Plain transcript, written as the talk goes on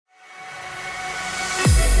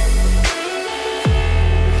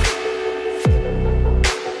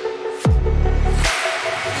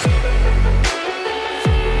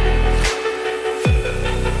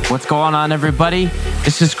What's going on, everybody?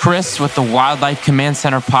 This is Chris with the Wildlife Command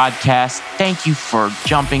Center podcast. Thank you for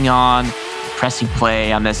jumping on, pressing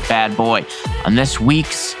play on this bad boy. On this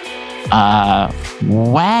week's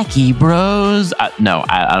Wacky Bros. I don't know.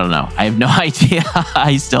 I have no idea.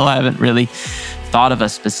 I still haven't really thought of a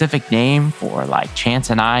specific name for like Chance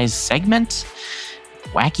and I's segment.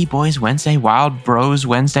 Wacky Boys Wednesday, Wild Bros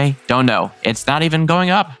Wednesday. Don't know. It's not even going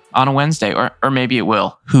up on a Wednesday, or maybe it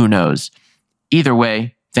will. Who knows? Either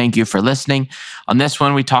way, thank you for listening. On this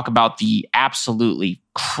one, we talk about the absolutely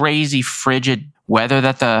crazy frigid weather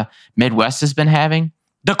that the Midwest has been having.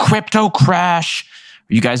 The crypto crash.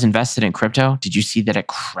 Are you guys invested in crypto? Did you see that it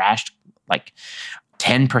crashed like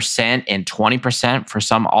 10% and 20% for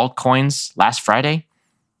some altcoins last Friday?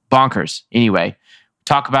 Bonkers. Anyway,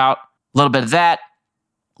 talk about a little bit of that,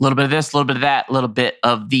 a little bit of this, a little bit of that, a little bit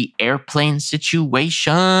of the airplane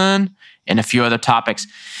situation, and a few other topics.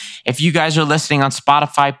 If you guys are listening on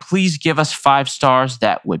Spotify, please give us 5 stars.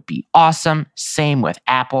 That would be awesome. Same with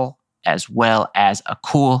Apple, as well as a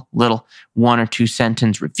cool little 1 or 2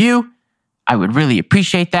 sentence review. I would really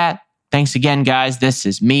appreciate that. Thanks again, guys. This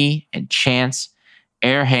is me and Chance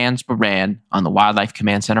Air Hands Baran on the Wildlife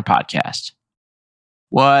Command Center podcast.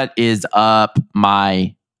 What is up,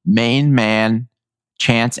 my main man,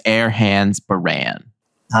 Chance Air Hands Baran?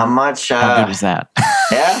 How much? How good was that?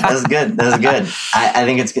 Yeah, that was good. That was good. I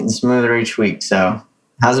think it's getting smoother each week. So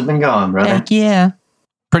how's it been going, brother? Heck yeah.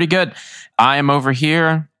 Pretty good. I am over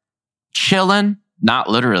here chilling, not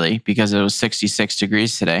literally, because it was 66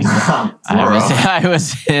 degrees today. I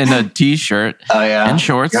was in a t-shirt and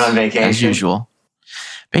shorts. You're on vacation? As usual.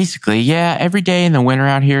 Basically, yeah, every day in the winter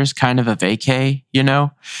out here is kind of a vacay, you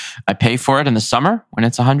know. I pay for it in the summer when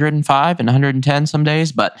it's 105 and 110 some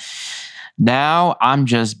days, but now I'm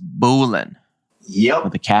just booling. Yep.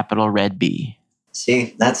 With a capital red B.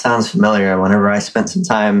 See, that sounds familiar. Whenever I spent some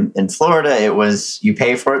time in Florida, it was you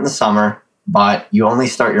pay for it in the summer, but you only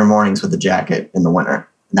start your mornings with a jacket in the winter.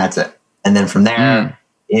 And that's it. And then from there,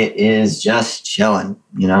 it is just chilling,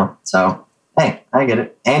 you know? So, hey, I get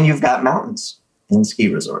it. And you've got mountains and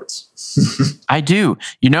ski resorts. I do.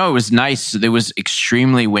 You know, it was nice. It was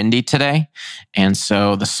extremely windy today. And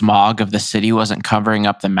so the smog of the city wasn't covering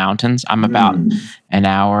up the mountains. I'm about an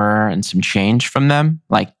hour and some change from them,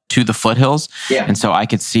 like to the foothills. Yeah. And so I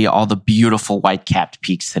could see all the beautiful white-capped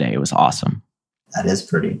peaks today. It was awesome. That is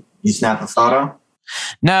pretty. You snap a photo?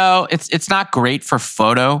 No, it's not great for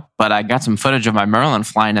photo, but I got some footage of my Merlin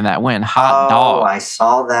flying in that wind. Hot dog. I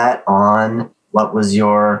saw that on, what's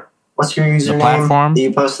your username? The platform that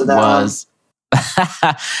you posted that was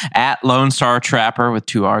at Lone Star Trapper with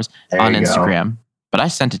 2 R's on Instagram. But I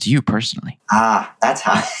sent it to you personally. That's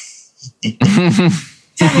how.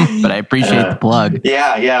 But I appreciate the plug.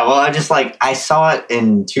 Yeah. Well, I saw it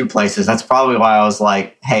in 2 places. That's probably why I was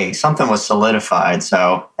like, hey, something was solidified.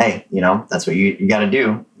 So, hey, you know, that's what you got to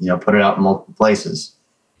do. You know, put it out in multiple places.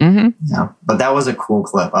 Mm-hmm. Yeah. But that was a cool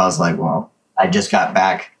clip. I was like, well, I just got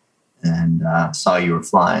back and saw you were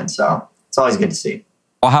flying. So it's always good to see.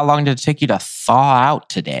 Well, how long did it take you to thaw out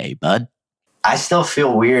today, bud? I still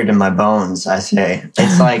feel weird in my bones, I say.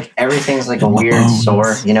 It's like everything's like a weird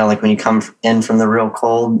sore. You know, like when you come in from the real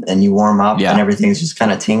cold and you warm up and everything's just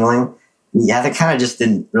kind of tingling. Yeah, that kind of just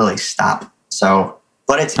didn't really stop. So,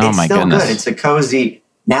 but it's still good. It's a cozy.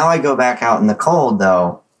 Now I go back out in the cold,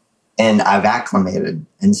 though, and I've acclimated.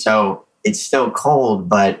 And so it's still cold,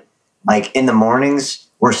 but like in the mornings,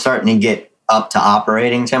 we're starting to get up to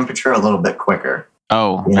operating temperature a little bit quicker.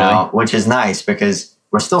 Oh, you know, which is nice because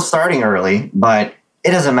we're still starting early, but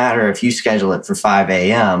it doesn't matter if you schedule it for 5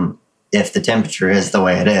 a.m. if the temperature is the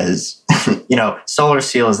way it is. You know, Solar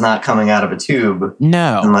Seal is not coming out of a tube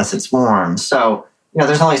unless it's warm. So, you know,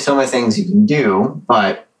 there's only so many things you can do,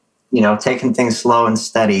 but, you know, taking things slow and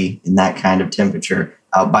steady in that kind of temperature.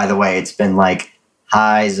 By the way, it's been like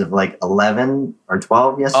highs of like 11 or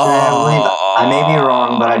 12 yesterday, I believe. I may be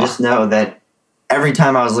wrong, but I just know that every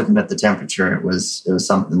time I was looking at the temperature, it was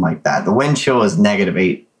something like that. The wind chill is negative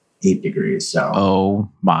 8 degrees. So, oh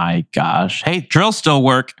my gosh! Hey, drills still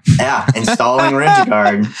work. Yeah, installing ridge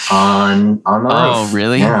guard on the roof. Oh,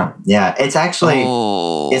 really? Yeah. It's actually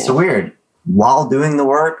it's weird. While doing the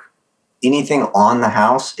work, anything on the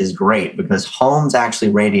house is great because homes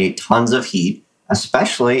actually radiate tons of heat,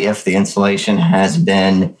 especially if the insulation has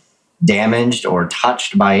been damaged or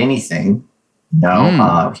touched by anything.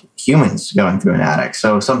 Humans going through an attic.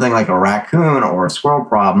 So something like a raccoon or a squirrel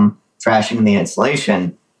problem trashing the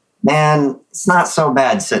insulation, man, it's not so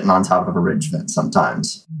bad sitting on top of a ridge vent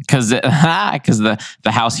sometimes. Because the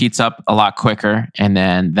house heats up a lot quicker, and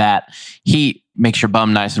then that heat makes your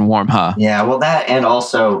bum nice and warm, huh? Yeah, well, that and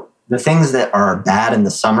also the things that are bad in the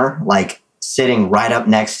summer, like sitting right up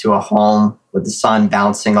next to a home with the sun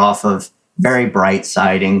bouncing off of very bright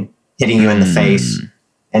siding, hitting you in the face.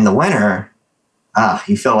 In the winter,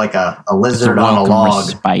 you feel like a lizard on a log.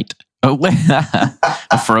 Respite. Oh,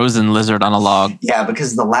 a frozen lizard on a log. Yeah,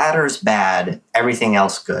 because the ladder's bad, everything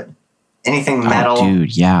else good. Anything metal,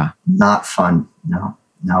 dude, yeah, not fun. No.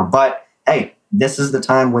 But hey, this is the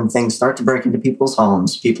time when things start to break into people's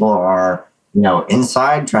homes. People are,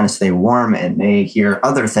 inside trying to stay warm, and they hear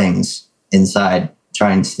other things inside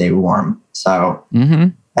trying to stay warm. So,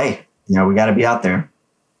 hey, we got to be out there.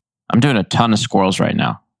 I'm doing a ton of squirrels right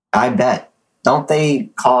now. I bet. Don't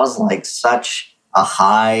they cause like such a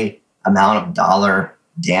high amount of dollar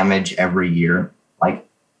damage every year, like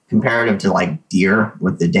comparative to like deer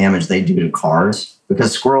with the damage they do to cars?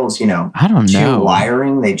 Because squirrels, I don't chew know.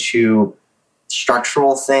 wiring, they chew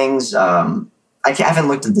structural things. I haven't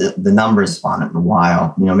looked at the numbers on it in a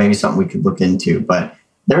while. Maybe something we could look into, but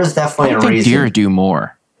there's definitely a reason. Deer do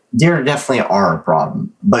more. Deer definitely are a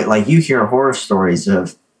problem, but like you hear horror stories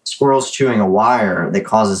of squirrels chewing a wire that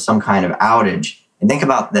causes some kind of outage. And think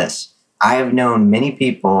about this. I have known many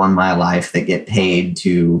people in my life that get paid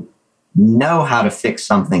to know how to fix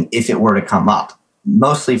something if it were to come up,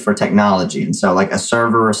 mostly for technology. And so like a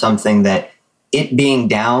server or something that it being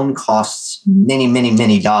down costs many, many,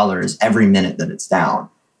 many dollars every minute that it's down.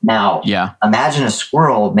 Now, imagine a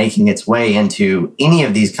squirrel making its way into any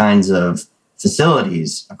of these kinds of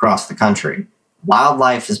facilities across the country.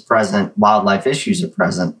 Wildlife is present. Wildlife issues are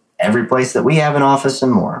present. Every place that we have an office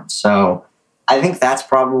and more. So I think that's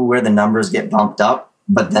probably where the numbers get bumped up.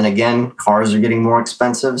 But then again, cars are getting more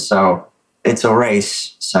expensive. So it's a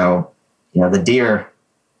race. So, the deer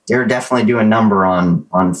definitely do a number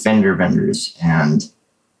on fender benders and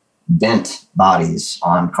bent bodies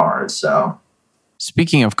on cars. So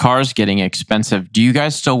speaking of cars getting expensive, do you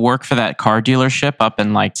guys still work for that car dealership up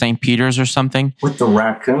in like St. Peter's or something? With the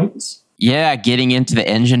raccoons? Yeah, getting into the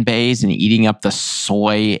engine bays and eating up the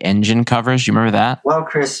soy engine covers. You remember that? Well,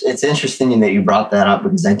 Chris, it's interesting that you brought that up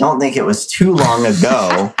because I don't think it was too long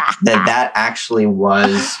ago that actually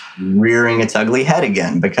was rearing its ugly head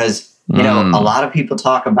again. Because, a lot of people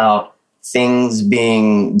talk about things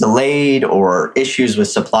being delayed or issues with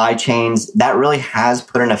supply chains. That really has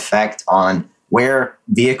put an effect on where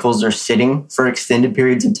vehicles are sitting for extended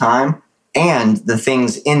periods of time and the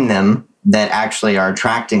things in them that actually are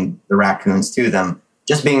attracting the raccoons to them.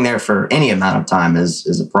 Just being there for any amount of time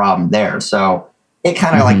is a problem there. So it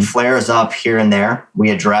kind of like flares up here and there. We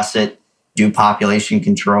address it, do population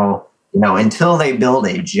control, until they build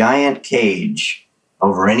a giant cage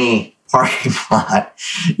over any parking lot,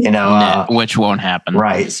 which won't happen.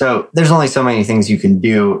 Right. So there's only so many things you can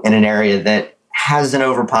do in an area that has an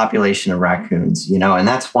overpopulation of raccoons, and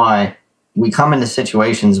that's why we come into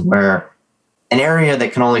situations where an area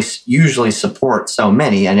that can only usually support so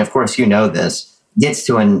many, and of course this, gets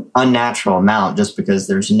to an unnatural amount just because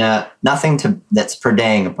there's nothing that's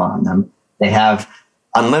preying upon them. They have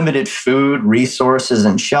unlimited food, resources,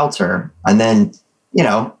 and shelter. And then,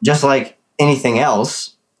 just like anything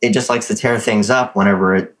else, it just likes to tear things up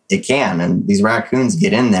whenever it can. And these raccoons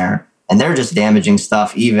get in there and they're just damaging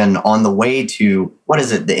stuff even on the way to,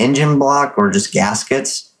 the engine block or just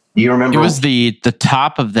gaskets? Do you remember? It was the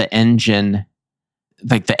top of the engine,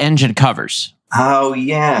 like the engine covers. Oh,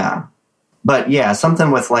 yeah. But yeah, something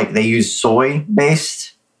with like they use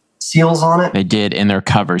soy-based seals on it. They did in their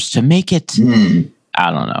covers to make it, I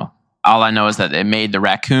don't know. All I know is that it made the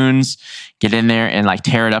raccoons get in there and like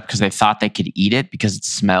tear it up because they thought they could eat it because it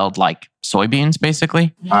smelled like soybeans,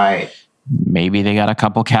 basically. Right. Maybe they got a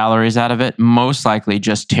couple calories out of it. Most likely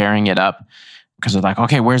just tearing it up because they're like,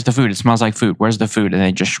 okay, where's the food? It smells like food. Where's the food? And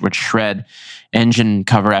they just would shred engine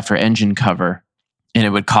cover after engine cover. And it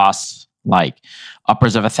would cost like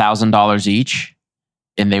upwards of $1,000 each.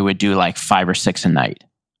 And they would do like 5 or 6 a night.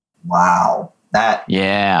 Wow. That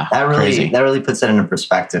really puts it into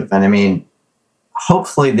perspective. And I mean,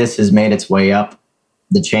 hopefully this has made its way up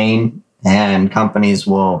the chain and companies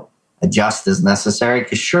will adjust as necessary.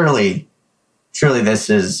 Because surely this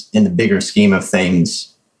is, in the bigger scheme of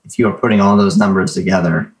things, if you are putting all those numbers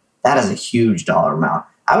together, that is a huge dollar amount.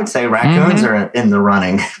 I would say raccoons are in the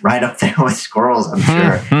running, right up there with squirrels, I'm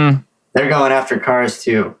sure. They're going after cars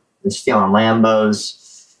too. They're stealing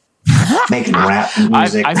Lambos, making rap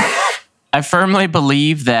music. I firmly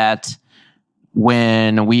believe that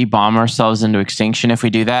when we bomb ourselves into extinction, if we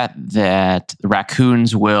do that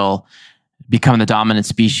raccoons will become the dominant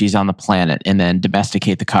species on the planet and then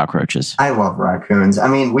domesticate the cockroaches. I love raccoons. I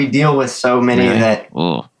mean, we deal with so many that...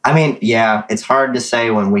 Ooh. I mean, yeah, it's hard to say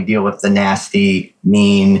when we deal with the nasty,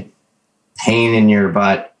 mean, pain in your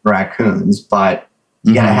butt raccoons, but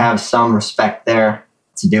you got to have some respect there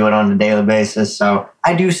to do it on a daily basis. So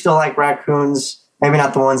I do still like raccoons, maybe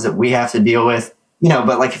not the ones that we have to deal with,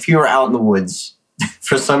 but like if you were out in the woods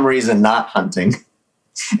for some reason not hunting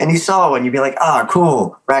and you saw one, you'd be like,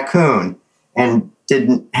 cool, raccoon, and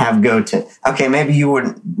didn't have goatee. Okay, maybe you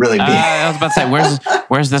wouldn't really be. I was about to say,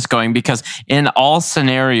 where's this going? Because in all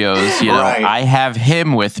scenarios, right. I have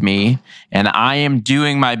him with me, and I am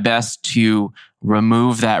doing my best to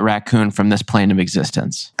remove that raccoon from this plane of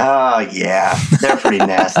existence. Oh, yeah. They're pretty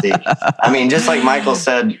nasty. I mean, just like Michael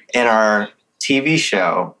said in our TV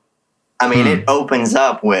show, it opens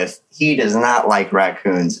up with, he does not like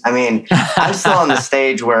raccoons. I mean, I'm still on the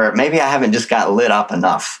stage where maybe I haven't just got lit up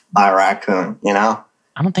enough by a raccoon, I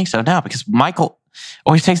don't think so now, because Michael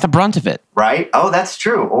always takes the brunt of it. Right? Oh, that's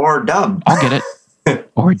true. Or Dub. I'll get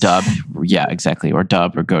it. Or Dub. Yeah, exactly. Or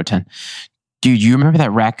Dub or Goten. Dude, you remember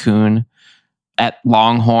that raccoon at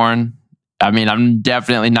Longhorn? I mean, I'm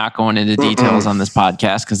definitely not going into details on this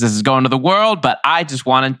podcast because this is going to the world, but I just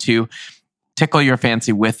wanted to tickle your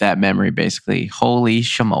fancy with that memory, basically. Holy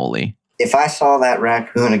shamoly. If I saw that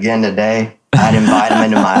raccoon again today, I'd invite him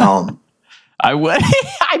into my home. I would.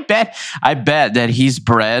 I bet that he's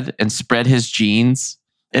bred and spread his genes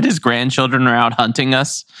and his grandchildren are out hunting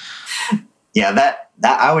us. Yeah, that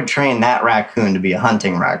I would train that raccoon to be a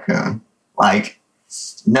hunting raccoon. Like,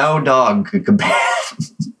 no dog could compare.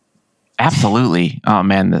 Absolutely. Oh,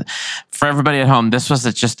 man. For everybody at home, this was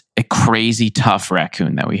just a crazy tough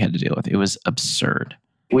raccoon that we had to deal with. It was absurd.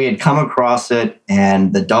 We had come across it,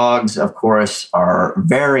 and the dogs, of course, are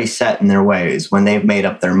very set in their ways when they've made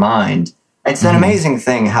up their mind. It's an amazing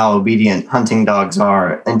thing how obedient hunting dogs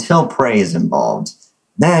are until prey is involved.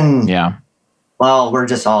 Then, well, we're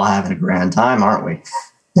just all having a grand time, aren't we?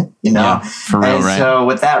 Yeah, for real, and right? So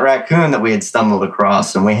with that raccoon that we had stumbled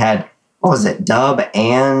across, and we had, what was it, Dub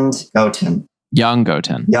and Goten? Young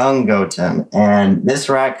Goten. And this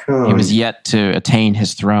raccoon... He was yet to attain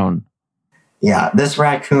his throne. Yeah, this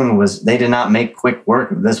raccoon they did not make quick work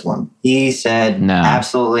of this one. He said, no,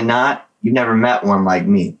 absolutely not. You've never met one like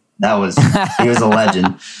me. He was a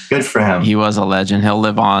legend. Good for him. He was a legend. He'll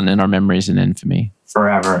live on in our memories and infamy.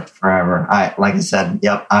 Forever. Like I said,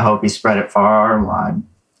 I hope he spread it far and wide.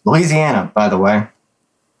 Louisiana, by the way.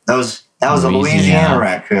 That was a Louisiana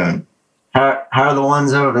raccoon. How are the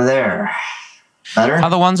ones over there? Better? How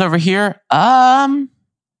are the ones over here? In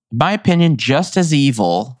my opinion, just as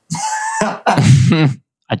evil.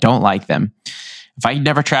 I don't like them. If I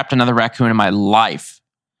never trapped another raccoon in my life,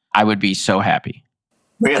 I would be so happy.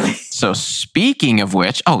 Really? So speaking of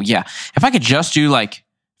which, if I could just do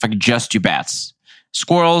bats,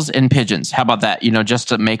 squirrels, and pigeons, how about that? Just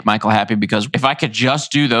to make Michael happy, because if I could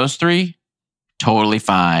just do those three, totally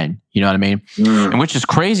fine. You know what I mean? And which is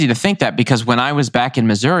crazy to think that, because when I was back in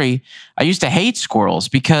Missouri, I used to hate squirrels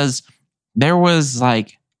because there was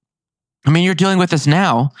you're dealing with this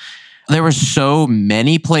now. There were so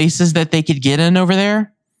many places that they could get in over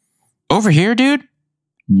there. Over here, dude,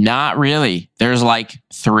 not really. There's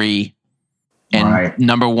 3. And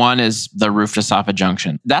number one is the roof to Safa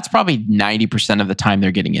Junction. That's probably 90% of the time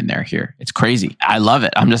they're getting in there here. It's crazy. I love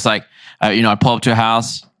it. I'm just I pull up to a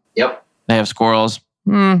house. Yep. They have squirrels.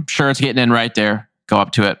 Sure, it's getting in right there. Go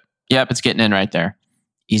up to it. Yep, it's getting in right there.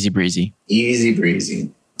 Easy breezy. Easy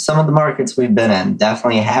breezy. Some of the markets we've been in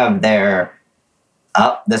definitely have their,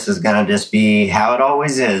 this is going to just be how it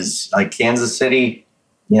always is. Like Kansas City,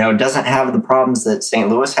 doesn't have the problems that St.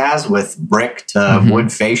 Louis has with brick to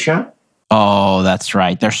wood fascia. Oh, that's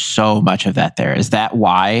right. There's so much of that there. Is that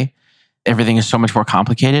why everything is so much more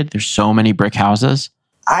complicated? There's so many brick houses.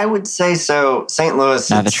 I would say so. St. Louis,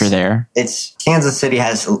 now that you're there, Kansas City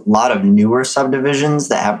has a lot of newer subdivisions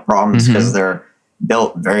that have problems because they're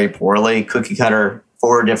built very poorly. Cookie cutter,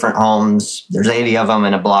 4 different homes. There's 80 of them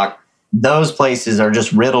in a block. Those places are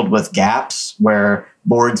just riddled with gaps where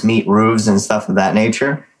boards meet roofs and stuff of that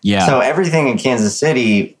nature. Yeah. So everything in Kansas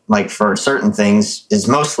City, for certain things, is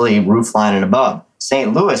mostly roof line and above.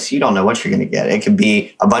 St. Louis, you don't know what you're going to get. It could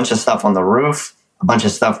be a bunch of stuff on the roof, a bunch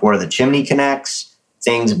of stuff where the chimney connects,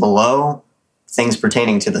 things below, things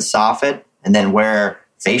pertaining to the soffit, and then where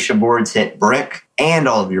fascia boards hit brick, and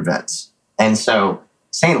all of your vents. And so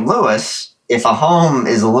St. Louis, if a home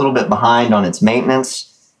is a little bit behind on its maintenance,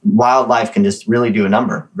 wildlife can just really do a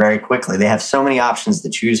number very quickly. They have so many options to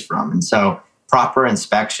choose from. And so proper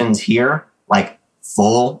inspections here,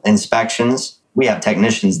 full inspections, we have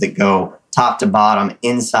technicians that go top to bottom,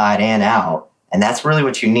 inside and out. And that's really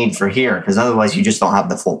what you need for here, because otherwise you just don't have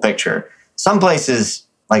the full picture. Some places,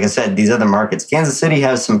 like I said, these other markets, Kansas City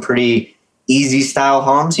has some pretty easy style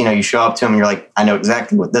homes. You show up to them and you're like, I know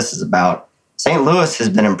exactly what this is about. St. Louis has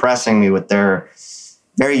been impressing me with their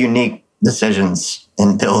very unique decisions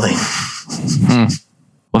in building.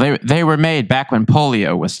 Well, they were made back when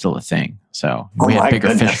polio was still a thing. So we had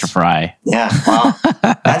bigger fish to fry. Yeah, well,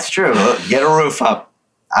 that's true. Get a roof up.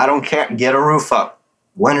 I don't care. Get a roof up.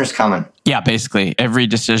 Winter's coming. Yeah, basically. Every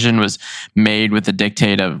decision was made with the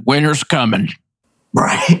dictate of winter's coming.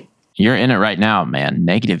 Right. You're in it right now, man.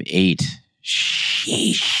 -8.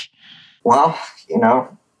 Sheesh. Well,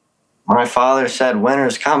 my father said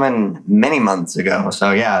winter's coming many months ago.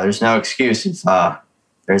 So, yeah, there's no excuse if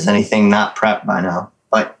there's anything not prepped by now.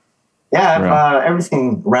 But, yeah,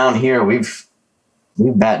 everything around here, we've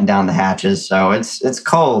battened down the hatches. So it's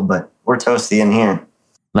cold, but we're toasty in here.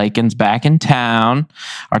 Lakin's back in town.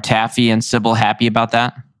 Are Taffy and Sybil happy about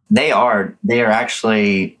that? They are. They are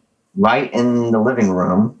actually right in the living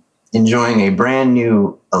room enjoying a brand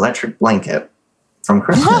new electric blanket from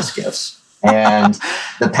Christmas gifts. And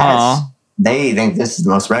the pets, they think this is the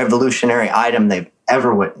most revolutionary item they've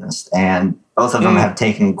ever witnessed. And both of them have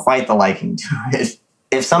taken quite the liking to it.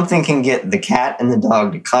 If something can get the cat and the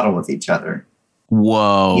dog to cuddle with each other,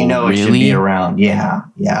 whoa, it should be around. Yeah.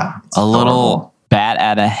 It's a little bat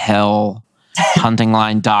out of hell hunting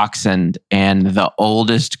line dachshund and the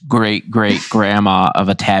oldest great-great-grandma of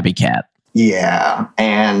a tabby cat. Yeah,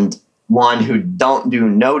 and one who don't do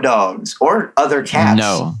no dogs or other cats.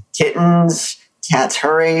 No. Kittens, cats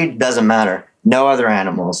her age, doesn't matter. No other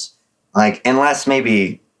animals. Like, unless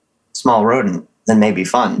maybe small rodent, then maybe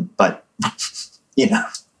fun. But,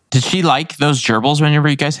 Did she like those gerbils whenever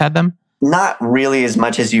you guys had them? Not really as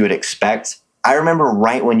much as you would expect. I remember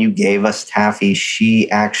right when you gave us Taffy,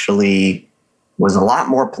 she actually was a lot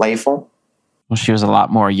more playful. Well, she was a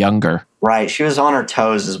lot more younger. Right. She was on her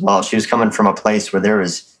toes as well. She was coming from a place where there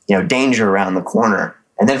was, danger around the corner.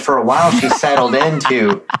 And then for a while, she settled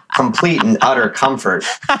into complete and utter comfort.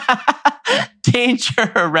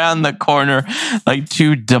 Danger around the corner, like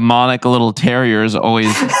two demonic little terriers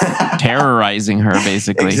always terrorizing her,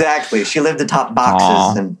 basically. Exactly. She lived atop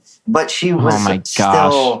boxes, but she was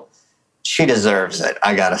still... She deserves it,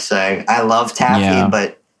 I gotta say. I love Taffy,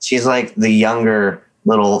 but she's like the younger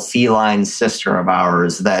little feline sister of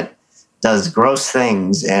ours that does gross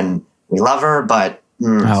things, and we love her, but...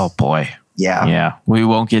 oh, boy. Yeah. We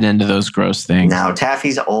won't get into those gross things. No,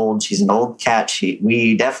 Taffy's old. She's an old cat.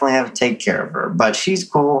 We definitely have to take care of her, but she's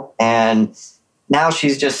cool, and now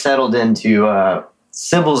she's just settled into...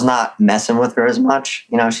 Sybil's not messing with her as much.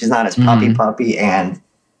 She's not as puppy, and,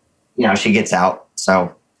 she gets out,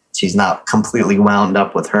 so... She's not completely wound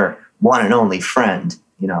up with her one and only friend,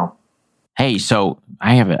 Hey, so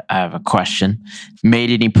I have a question. Made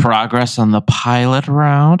any progress on the pilot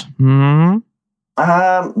route? No,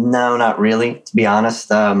 not really, to be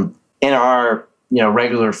honest. In our,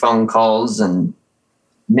 regular phone calls and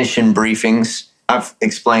mission briefings, I've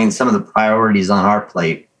explained some of the priorities on our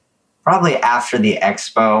plate. Probably after the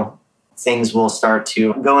expo, things will start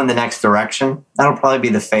to go in the next direction. That'll probably be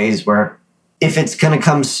the phase where if it's going to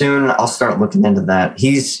come soon, I'll start looking into that.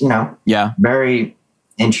 He's, very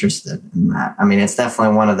interested in that. I mean, it's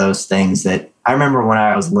definitely one of those things that I remember when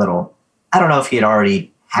I was little. I don't know if he had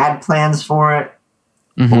already had plans for it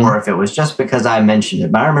or if it was just because I mentioned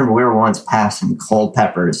it. But I remember we were once passing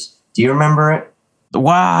Culpeppers. Do you remember it?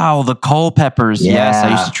 Wow, the Culpeppers. Yeah. Yes,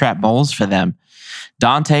 I used to trap moles for them.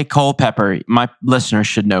 Dante Culpepper. My listeners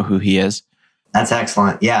should know who he is. That's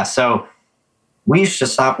excellent. Yeah, so we used to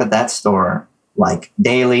stop at that store like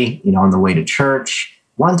daily, on the way to church.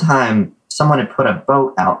 One time, someone had put a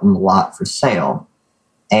boat out in the lot for sale.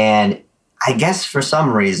 And I guess for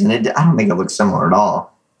some reason, I don't think it looked similar at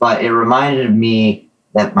all, but it reminded me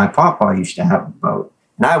that my papa used to have a boat.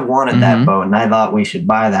 And I wanted that boat, and I thought we should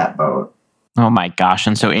buy that boat. Oh my gosh.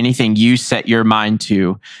 And so anything you set your mind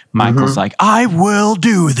to, Michael's like, I will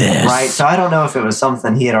do this. Right. So I don't know if it was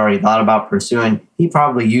something he had already thought about pursuing. He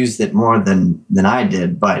probably used it more than I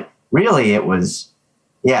did, but really it was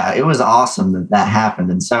awesome that happened.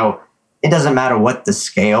 And so it doesn't matter what the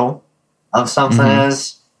scale of something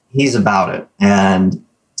is, he's about it. And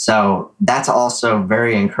so that's also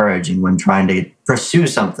very encouraging when trying to pursue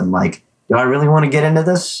something like, do I really want to get into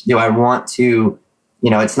this? Do I want to,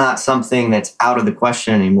 it's not something that's out of the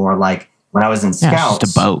question anymore. Like when I was in Scouts. It's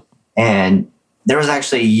just a boat. And there was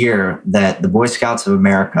actually a year that the Boy Scouts of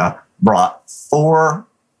America brought 4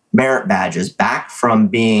 merit badges back from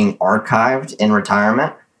being archived in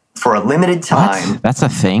retirement for a limited time. What? That's a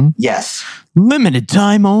thing? Yes. Limited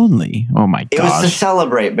time only. Oh my gosh. It was to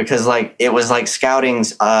celebrate because it was like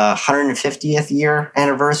Scouting's 150th year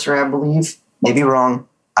anniversary, I believe. Maybe wrong.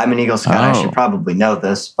 I'm an Eagle Scout. I should probably know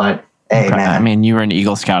this, but Hey, man. I mean, you were an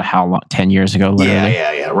Eagle Scout how long? 10 years ago, literally.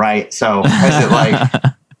 Yeah, right. So is it like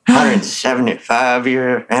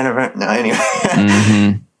 175-year anniversary? No, anyway.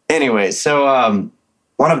 Mm-hmm. Anyway, so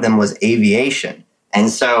one of them was aviation. And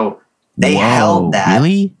so they held that.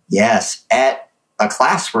 Really? Yes, at a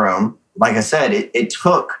classroom. Like I said, it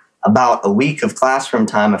took about a week of classroom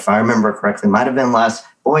time, if I remember correctly. Might have been less.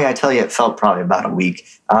 Boy, I tell you, it felt probably about a week.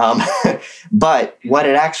 But what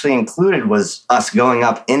it actually included was us going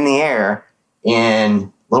up in the air in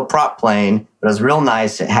a little prop plane. It was real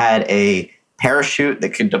nice. It had a parachute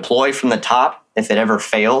that could deploy from the top if it ever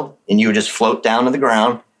failed, and you would just float down to the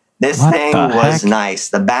ground. This thing was nice.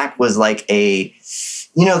 The back was like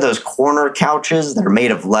those corner couches that are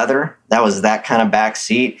made of leather? That was that kind of back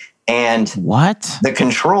seat. And the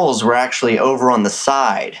controls were actually over on the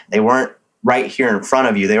side. They weren't right here in front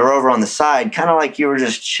of you. They were over on the side, kind of like you were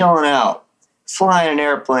just chilling out, flying an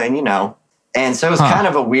airplane, And so it was kind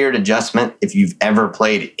of a weird adjustment if you've ever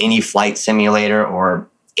played any flight simulator or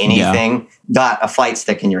anything, got a flight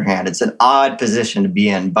stick in your hand. It's an odd position to be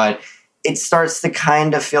in, but it starts to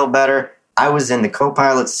kind of feel better. I was in the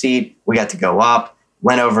co-pilot seat. We got to go up,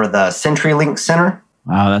 went over the CenturyLink Center.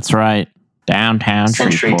 Oh, that's right. Downtown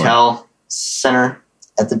CenturyTel Center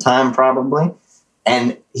at the time, probably.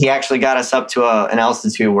 And he actually got us up to an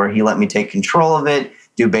altitude where he let me take control of it,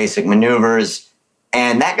 do basic maneuvers.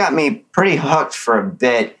 And that got me pretty hooked for a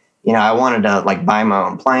bit. I wanted to buy my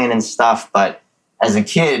own plane and stuff. But as a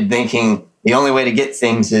kid, thinking the only way to get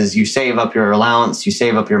things is you save up your allowance, you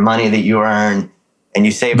save up your money that you earn, and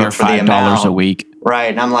you save up for the amount. $5 a week. Right.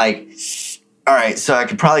 And I'm like, all right, so I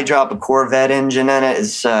could probably drop a Corvette engine in it.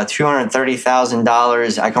 It's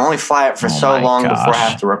 $230,000. I can only fly it for so long before I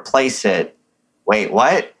have to replace it. Wait,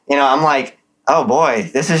 what? I'm like, oh boy,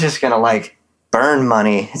 this is just going to burn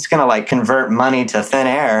money. It's going to convert money to thin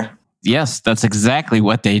air. Yes, that's exactly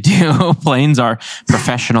what they do. Planes are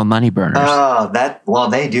professional money burners. Oh,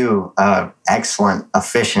 they do an excellent,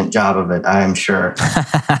 efficient job of it, I am sure.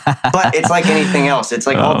 But it's like anything else. It's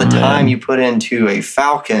all the time you put into a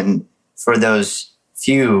Falcon for those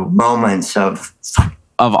few moments of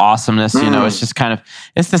awesomeness. It's just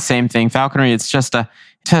it's the same thing. Falconry, it's just to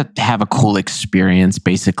have a cool experience,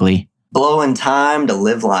 basically. Blowing time to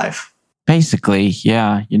live life. Basically,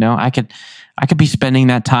 yeah. I could be spending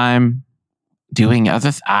that time doing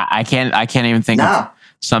other. I can't even think of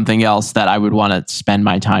something else that I would want to spend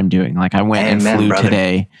my time doing. I went and flew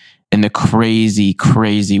today in the crazy,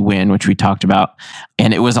 crazy wind, which we talked about,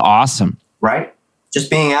 and it was awesome. Right,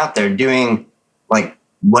 just being out there doing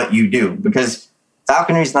what you do, because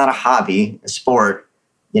falconry is not a hobby, a sport.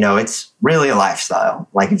 It's really a lifestyle.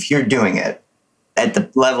 If you're doing it at the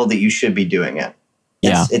level that you should be doing it,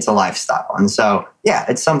 it's a lifestyle. And so,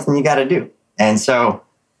 it's something you got to do. And so,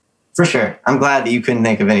 for sure, I'm glad that you couldn't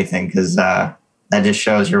think of anything, because that just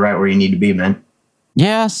shows you're right where you need to be, man.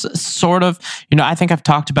 Yes, sort of. I think I've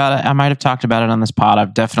talked about it. I might have talked about it on this pod.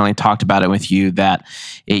 I've definitely talked about it with you, that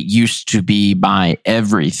it used to be my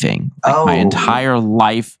everything. My entire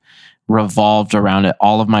life revolved around it,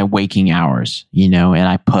 all of my waking hours, and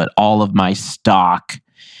I put all of my stock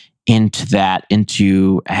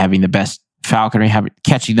into having the best falconry,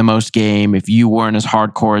 catching the most game. If you weren't as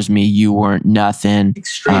hardcore as me, you weren't nothing.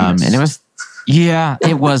 Extremist. And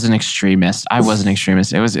it was an extremist. I was an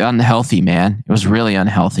extremist. It was unhealthy, man. It was really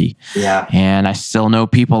unhealthy. Yeah. And I still know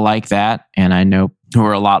people like that, and I know who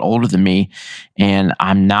are a lot older than me, and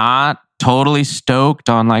I'm not totally stoked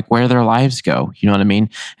on where their lives go. You know what I mean?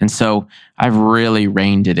 And so I've really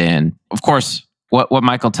reined it in. Of course, what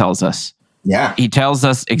Michael tells us. Yeah. He tells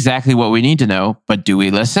us exactly what we need to know, but do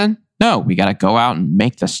we listen? No, we got to go out and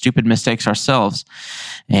make the stupid mistakes ourselves.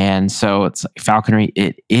 And so it's falconry,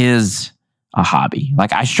 it is a hobby.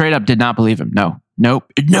 I straight up did not believe him.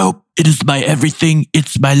 Nope. It is my everything.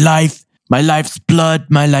 It's my life, my life's blood,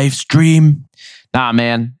 my life's dream. Nah,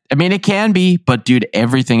 man. I mean, it can be, but dude,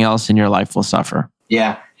 everything else in your life will suffer.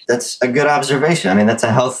 Yeah, that's a good observation. I mean, that's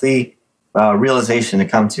a healthy realization to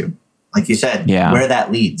come to. Like you said, where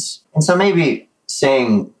that leads. And so maybe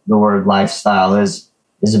saying the word lifestyle is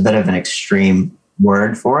a bit of an extreme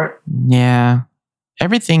word for it. Yeah.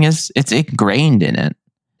 Everything it's ingrained in it.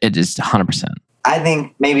 It is 100%. I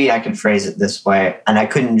think maybe I could phrase it this way, and I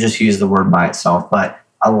couldn't just use the word by itself, but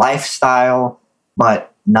a lifestyle,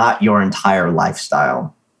 but not your entire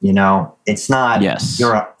lifestyle. It's not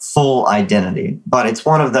your full identity, but it's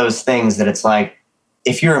one of those things that it's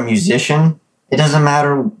if you're a musician, it doesn't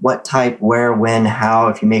matter what type, where, when, how,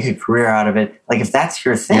 if you make a career out of it. If that's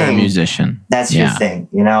your thing, you're a musician. That's your thing,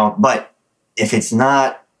 But if it's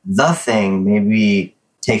not the thing, maybe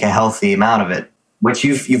take a healthy amount of it. which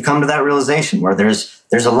you've come to that realization where there's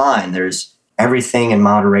a line, there's everything in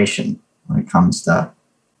moderation when it comes to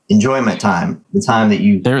enjoyment time, the time that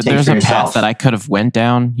you there's take for a yourself. path that I could have went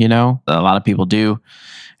down, you know, that a lot of people do.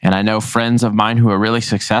 And I know friends of mine who are really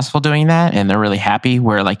successful doing that, and they're really happy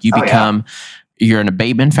where like you become, you're an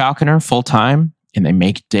abatement falconer full time, and they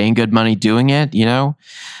make dang good money doing it, you know.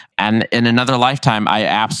 And in another lifetime, I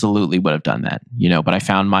absolutely would have done that, you know, but I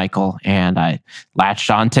found Michael and I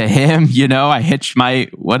latched onto him, you know. I hitched my,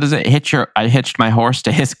 I hitched my horse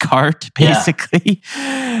to his cart, basically.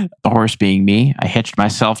 Yeah. The horse being me. I hitched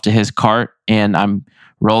myself to his cart, and I'm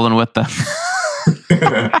rolling with the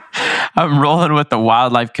I'm rolling with the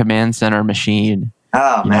Wildlife Command Center machine.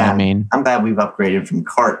 Oh, you man. Know what I mean? I'm glad we've upgraded from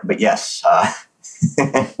cart, but yes.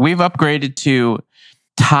 We've upgraded to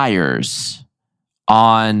tires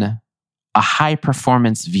on a high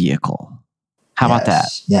performance vehicle. How about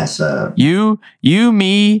that? Yes. You,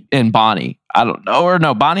 me, and Bonnie. I don't know, or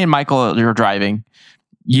no, Bonnie and Michael, you're driving.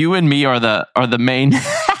 You and me are the main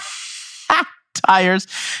tires.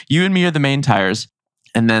 You and me are the main tires.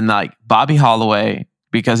 And then like Bobby Holloway,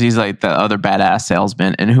 because he's like the other badass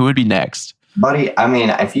salesman. And who would be next? Buddy, I mean,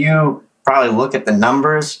 if you probably look at the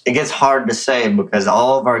numbers, it gets hard to say because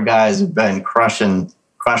all of our guys have been crushing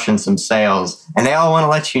some sales, and they all want to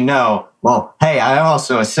let you know, well, hey, I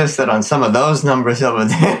also assisted on some of those numbers over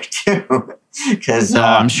there too. Because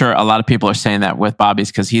I'm sure a lot of people are saying that with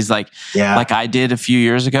Bobby's, because he's like I did a few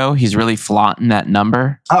years ago, he's really flaunting that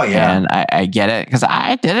number. Oh yeah. And I get it, because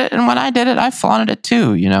I did it, and when I did it, I flaunted it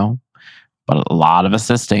too, you know. But a lot of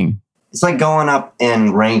assisting. It's like going up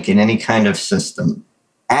in rank in any kind of system.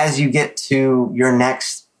 As you get to your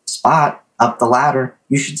next spot up the ladder,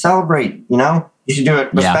 you should celebrate, you know? You should do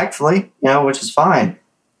it respectfully, you know, which is fine.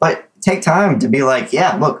 But take time to be like,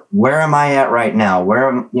 yeah, look, where am I at right now?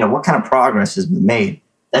 What kind of progress has been made?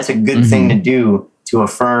 That's a good thing to do, to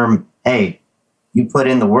affirm, hey, you put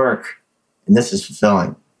in the work and this is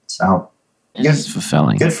fulfilling. So it's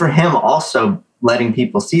fulfilling. Good for him also letting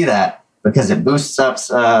people see that, because it boosts up,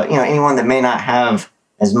 anyone that may not have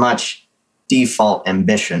as much default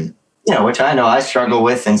ambition, you know, which I know I struggle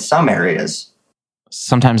with in some areas.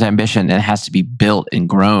 Sometimes ambition, it has to be built and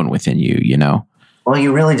grown within you, you know? Well,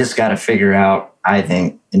 you really just got to figure out, I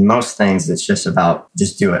think, in most things, it's just about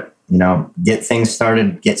just do it, you know, get things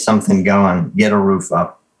started, get something going, get a roof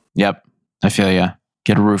up. Yep. I feel ya.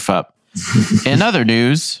 Get a roof up. In other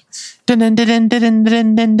news,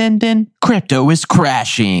 crypto is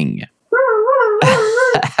crashing.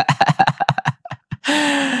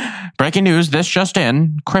 Breaking news, this just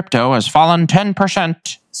in. Crypto has fallen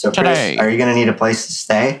 10% today. Chris, are you going to need a place to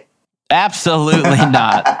stay? Absolutely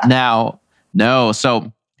not. Now, no.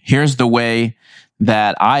 So here's the way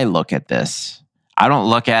that I look at this. I don't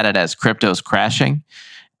look at it as crypto's crashing.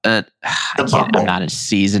 I'm not a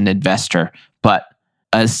seasoned investor, but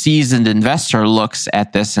a seasoned investor looks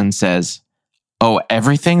at this and says, oh,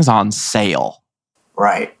 everything's on sale.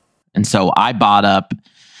 Right. And so I bought up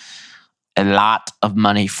a lot of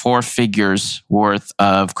money, 4 figures worth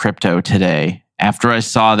of crypto today. After I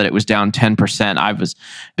saw that it was down 10%, I was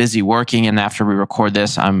busy working. And after we record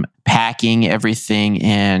this, I'm packing everything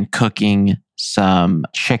and cooking some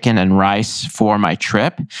chicken and rice for my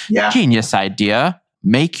trip. Yeah. Genius idea.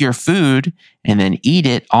 Make your food and then eat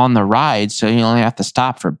it on the ride, so you only have to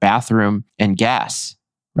stop for bathroom and gas,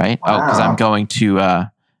 right? Wow. Oh, because I'm going to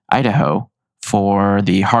Idaho for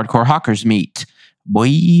the Hardcore Hawkers meet.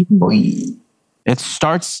 Boy. It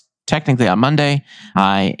starts technically on Monday.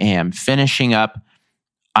 I am finishing up.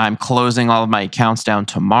 I'm closing all of my accounts down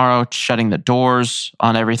tomorrow, shutting the doors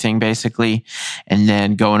on everything basically, and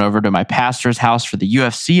then going over to my pastor's house for the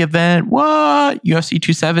UFC event. What? UFC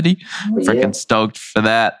 270? Freaking stoked for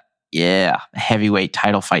that. Yeah. Heavyweight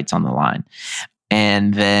title fights on the line.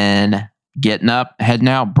 And then getting up, heading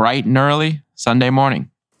out bright and early Sunday morning.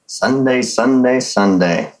 Sunday.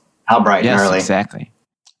 How bright and early? Yes, exactly.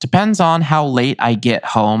 Depends on how late I get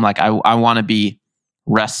home. Like I want to be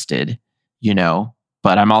rested, you know,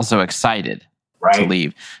 but I'm also excited to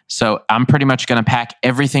leave. So I'm pretty much going to pack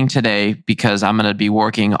everything today because I'm going to be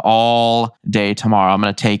working all day tomorrow. I'm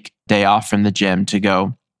going to take day off from the gym to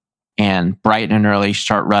go and bright and early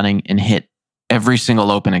start running and hit every single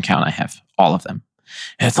open account I have, all of them.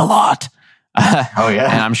 It's a lot. Oh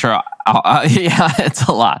yeah. And I'm sure, it's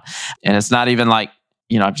a lot. And it's not even like,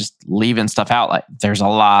 you know, I'm just leaving stuff out. Like there's a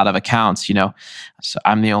lot of accounts, you know. So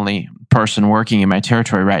I'm the only person working in my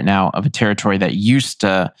territory right now of a territory that used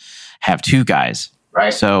to have 2 guys.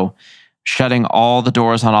 Right. So shutting all the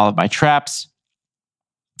doors on all of my traps,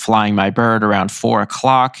 flying my bird around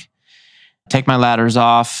 4:00, take my ladders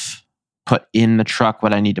off, put in the truck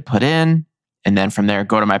what I need to put in, And then from there,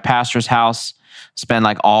 go to my pastor's house, spend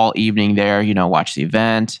like all evening there, watch the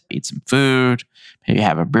event, eat some food, maybe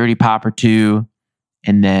have a birdie pop or two,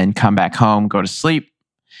 and then come back home, go to sleep.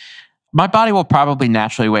 My body will probably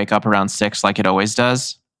naturally wake up around 6 like it always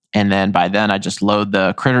does. And then by then, I just load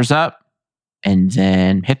the critters up and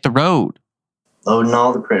then hit the road. Loading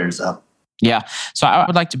all the critters up. Yeah. So I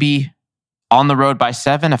would like to be on the road by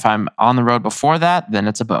 7. If I'm on the road before that, then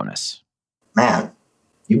it's a bonus. Man,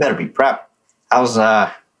 you better be prepped. How's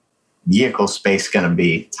vehicle space going to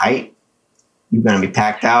be? Tight? You going to be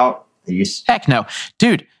packed out? Heck no.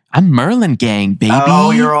 Dude, I'm Merlin gang, baby.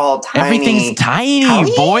 Oh, you're all tiny. Everything's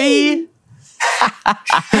tiny, boy.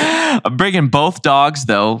 I'm bringing both dogs,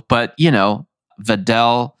 though. But,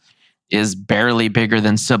 Vidal is barely bigger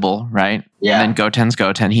than Sybil, right? Yeah. And then Goten's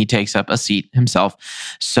Goten. He takes up a seat himself.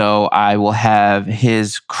 So I will have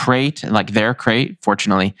his crate, like their crate,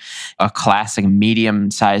 fortunately, a classic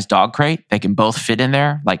medium-sized dog crate. They can both fit in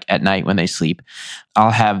there, like at night when they sleep.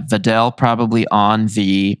 I'll have Vidal probably on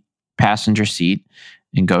the passenger seat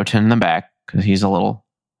and Goten in the back because he's a little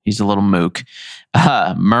mook.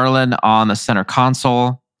 Merlin on the center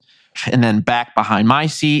console. And then back behind my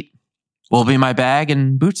seat will be my bag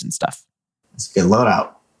and boots and stuff. That's a good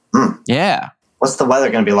loadout. Yeah. What's the weather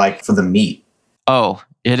going to be like for the meet? Oh,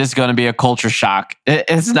 it is going to be a culture shock.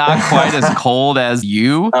 It's not quite as cold as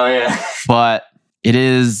you. Oh, yeah. But it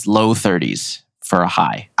is low 30s for a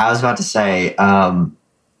high. I was about to say,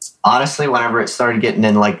 honestly, whenever it started getting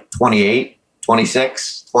in like 28,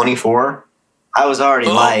 26, 24, I was already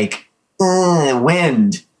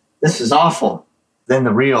wind. This is awful. Then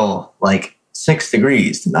the real 6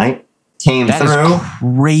 degrees tonight came that through. Is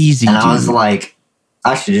crazy, and dude. I was like,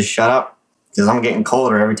 I should just shut up because I'm getting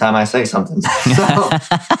colder every time I say something. So,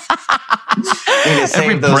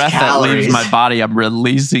 every breath that leaves my body, I'm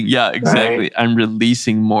releasing. Yeah, exactly. Right? I'm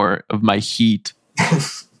releasing more of my heat.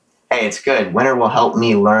 Hey, it's good. Winter will help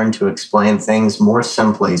me learn to explain things more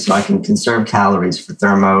simply so I can conserve calories for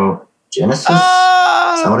thermogenesis. Is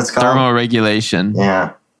that what it's called? Thermoregulation.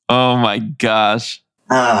 Yeah. Oh my gosh.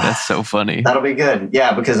 That's so funny. That'll be good.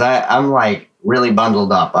 Yeah, because I'm really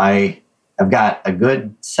bundled up. I've got a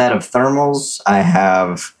good set of thermals. I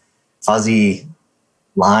have fuzzy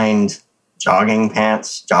lined jogging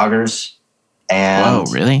pants, joggers. And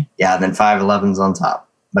whoa, really? Yeah, then 511s on top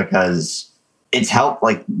because it's helped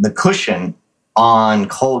the cushion on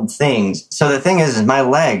cold things. So the thing is my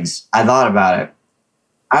legs, I thought about it.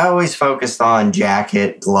 I always focused on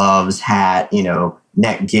jacket, gloves, hat,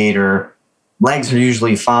 neck gaiter. Legs are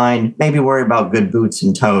usually fine. Maybe worry about good boots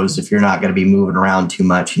and toes if you're not going to be moving around too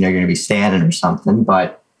much. You're going to be standing or something.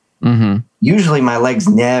 But usually my legs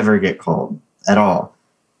never get cold at all.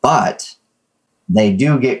 But they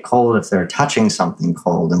do get cold if they're touching something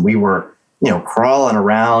cold. And we were, crawling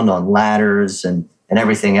around on ladders and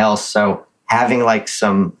everything else. So having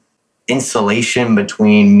some insulation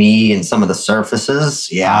between me and some of the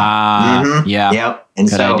surfaces. Yeah. Yeah. Yep. And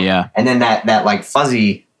good idea. And then that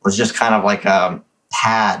fuzzy was just kind of like a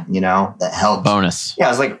pad, that helped. Bonus. Yeah,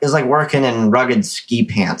 it was like working in rugged ski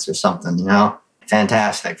pants or something,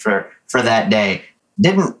 Fantastic for that day.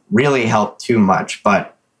 Didn't really help too much,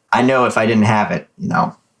 but I know if I didn't have it,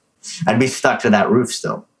 I'd be stuck to that roof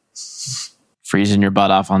still. Freezing your butt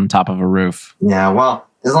off on top of a roof. Yeah, well,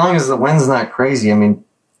 as long as the wind's not crazy,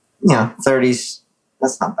 30s,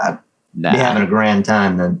 that's not bad. Nah. Be having a grand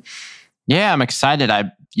time then. Yeah, I'm excited.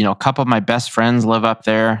 A couple of my best friends live up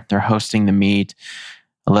there. They're hosting the meet.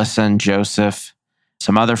 Alyssa and Joseph.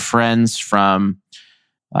 Some other friends from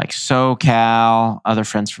SoCal, other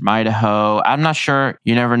friends from Idaho. I'm not sure.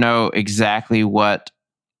 You never know exactly what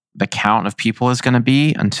the count of people is going to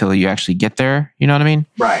be until you actually get there. You know what I mean?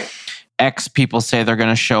 Right. X people say they're going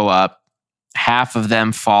to show up. Half of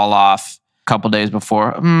them fall off a couple days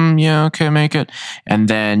before. Yeah, okay, make it. And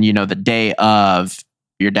then, the day of,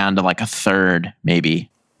 you're down to a third, maybe.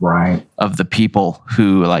 Right. Of the people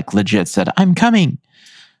who legit said, I'm coming.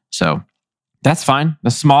 So that's fine.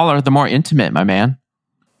 The smaller, the more intimate, my man.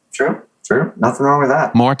 True. Nothing wrong with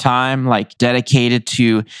that. More time dedicated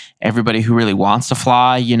to everybody who really wants to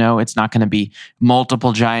fly. It's not going to be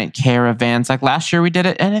multiple giant caravans. Last year we did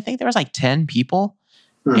it and I think there was 10 people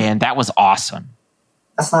and that was awesome.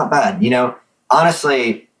 That's not bad.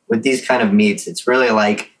 Honestly, with these kind of meets, it's really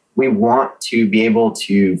we want to be able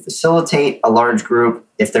to facilitate a large group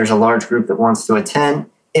if there's a large group that wants to attend.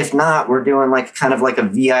 If not, we're doing kind of a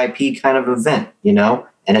VIP kind of event,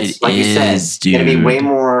 And it's like you said, it's going to be way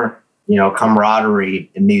more,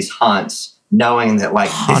 camaraderie in these hunts, knowing that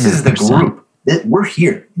this is the group. We're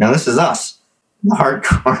here. This is us. The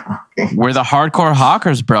hardcore hawking. We're the hardcore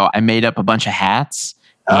hawkers, bro. I made up a bunch of hats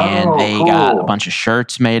And they got a cool. bunch of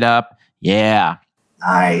shirts made up. Yeah.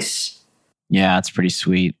 Nice. Yeah, it's pretty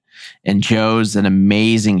sweet. And Joe's an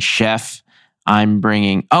amazing chef. I'm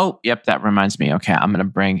bringing, that reminds me. Okay, I'm going to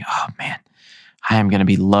bring, I am going to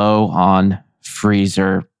be low on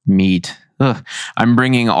freezer meat. Ugh. I'm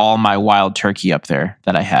bringing all my wild turkey up there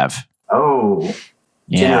that I have. Oh,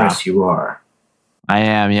 generous you are. I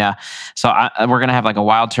am, yeah. So we're going to have like a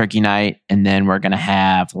wild turkey night, and then we're going to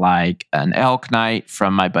have like an elk night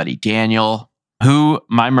from my buddy Daniel, who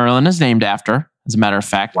my Merlin is named after, as a matter of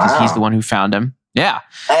fact, because he's the one who found him. Yeah.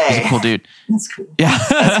 Hey. He's a cool dude. That's cool. Yeah.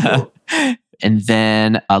 That's cool. And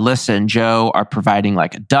then Alyssa and Joe are providing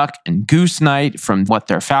like a duck and goose night from what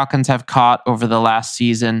their falcons have caught over the last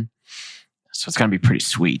season. So it's going to be pretty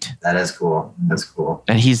sweet. That is cool. That's cool.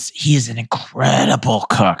 And he is an incredible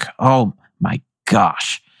cook. Oh my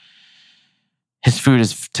gosh. His food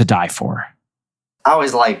is to die for. I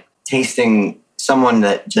always like tasting someone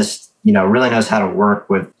that just, really knows how to work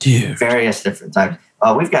with various different types.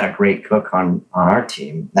 We've got a great cook on our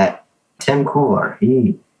team, that Tim Cooler.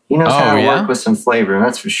 He knows how to work with some flavor, and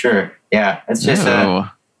that's for sure. Yeah, it's just so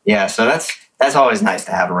that's always nice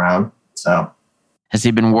to have around. So, has he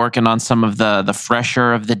been working on some of the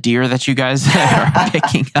fresher of the deer that you guys are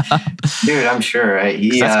picking up? Dude, I'm sure.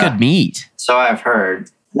 That's good meat. So I've heard.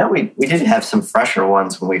 No, we did have some fresher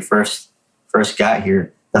ones when we first got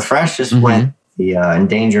here. The fresh just went the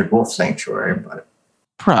endangered wolf sanctuary, but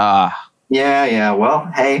yeah.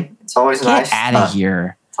 Well, hey, it's always nice. Get out of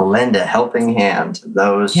here. To lend a helping hand to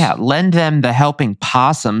those. Yeah, lend them the helping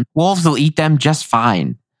possum. Wolves will eat them just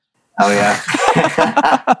fine. Oh, yeah.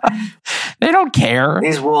 They don't care.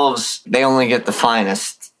 These wolves, they only get the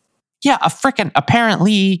finest. Yeah,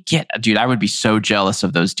 dude, I would be so jealous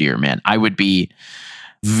of those deer, man. I would be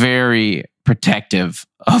very protective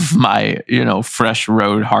of my, fresh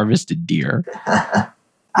road harvested deer.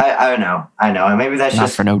 I know. And maybe that's not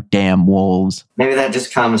just for no damn wolves. Maybe that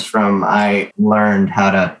just comes from I learned how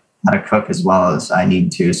to cook as well as I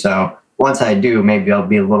need to. So once I do, maybe I'll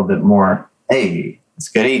be a little bit more, hey, it's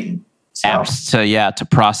good eating. So. To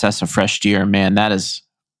process a fresh deer, man, that is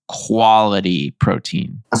quality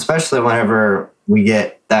protein. Especially whenever we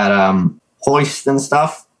get that hoist and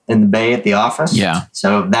stuff in the bay at the office. Yeah.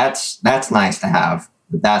 So that's nice to have.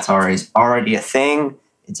 But that's already a thing.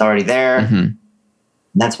 It's already there. Mm-hmm.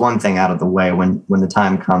 That's one thing out of the way when the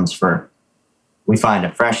time comes we find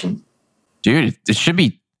it fresh. Dude, it should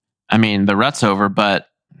be, the rut's over, but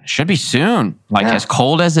it should be soon. As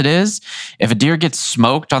cold as it is, if a deer gets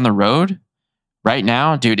smoked on the road right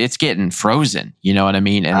now, dude, it's getting frozen. You know what I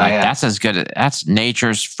mean? And that's as good that's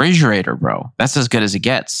nature's refrigerator, bro. That's as good as it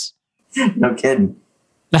gets. No kidding.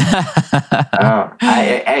 I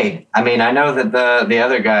know that the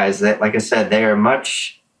other guys that, like I said, they are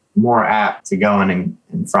much more apt to go in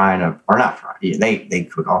and frying up, or not fry. They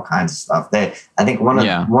cook all kinds of stuff. I think one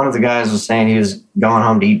of the guys was saying he was going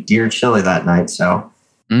home to eat deer chili that night. So,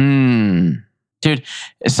 dude,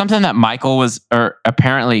 it's something that Michael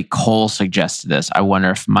apparently Cole suggested this. I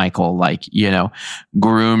wonder if Michael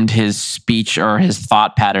groomed his speech or his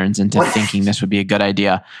thought patterns into thinking this would be a good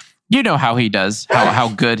idea. You know how he does, how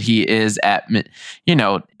good he is at,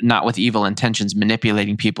 not with evil intentions,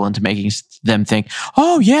 manipulating people into making them think,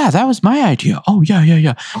 oh, yeah, that was my idea. Oh,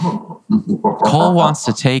 yeah. Cole wants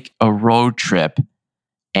to take a road trip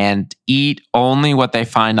and eat only what they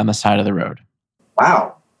find on the side of the road.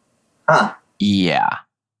 Wow. Huh. Yeah.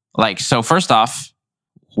 So first off,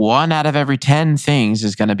 1 out of every 10 things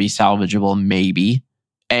is going to be salvageable, maybe.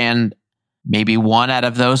 And maybe 1 out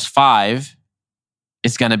of those 5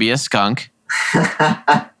 is going to be a skunk.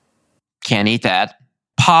 Can't eat that.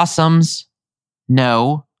 Possums,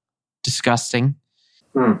 no. Disgusting.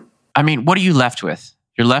 What are you left with?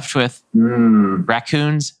 You're left with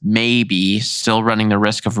raccoons, maybe, still running the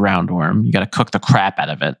risk of roundworm. You got to cook the crap out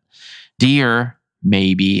of it. Deer,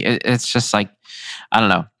 maybe. It's just I don't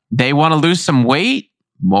know. They want to lose some weight,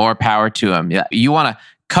 more power to them. You want to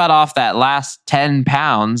cut off that last 10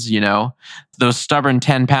 pounds, those stubborn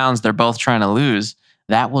 10 pounds they're both trying to lose.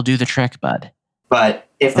 That will do the trick, bud. But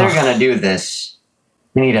if they're going to do this,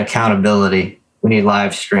 we need accountability. We need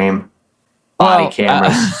live stream, body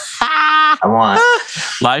cameras. I want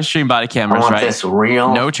live stream body cameras, I want right? This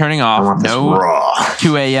real. No turning off. No raw.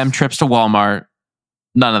 2 a.m. trips to Walmart.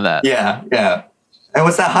 None of that. Yeah. And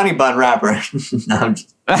what's that honey bun wrapper? No, I'm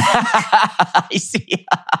just... I see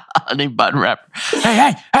honey bun wrapper.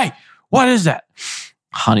 Hey! What is that?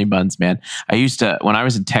 Honey buns, man. I used to, when I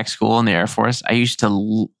was in tech school in the Air Force,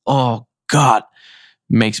 oh God,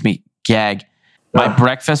 makes me gag. My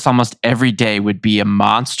breakfast almost every day would be a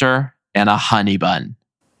Monster and a honey bun.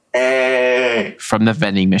 Hey. way. from the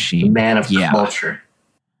vending machine. Man of culture.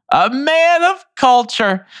 A man of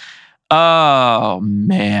culture. Oh,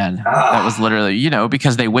 man. That was literally,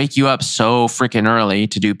 because they wake you up so freaking early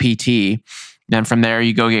to do PT. Then from there,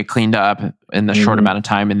 you go get cleaned up in the short amount of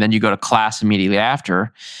time. And then you go to class immediately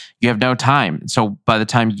after. You have no time. So by the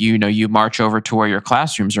time you march over to where your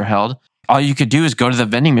classrooms are held, all you could do is go to the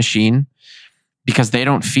vending machine because they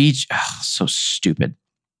don't feed you. Oh, so stupid.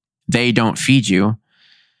 They don't feed you.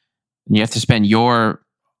 And you have to spend your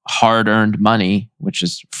hard-earned money, which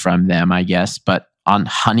is from them, I guess, but on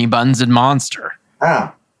Honey Buns and Monster.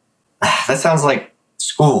 Oh, that sounds like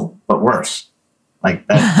school, but worse. Like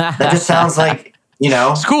that just sounds like,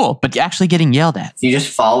 school, but actually getting yelled at. If you just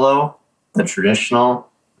follow the traditional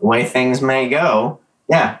way things may go.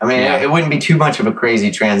 Yeah. I mean, it wouldn't be too much of a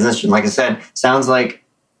crazy transition. Like I said, sounds like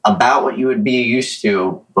about what you would be used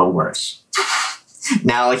to, but worse.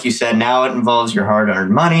 Now, like you said, now it involves your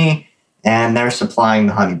hard-earned money and they're supplying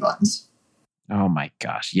the honey buns. Oh my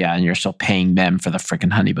gosh. Yeah. And you're still paying them for the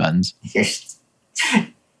freaking honey buns.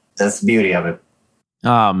 That's the beauty of it.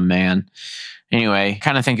 Oh man. Anyway,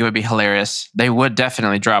 kind of think it would be hilarious. They would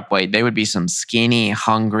definitely drop weight. They would be some skinny,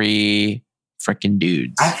 hungry freaking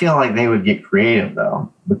dudes. I feel like they would get creative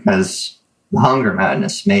though, because the hunger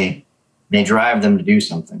madness may drive them to do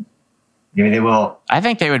something. Maybe they will. I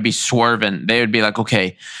think they would be swerving. They would be like,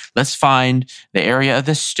 okay, let's find the area of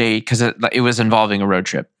the state, because it was involving a road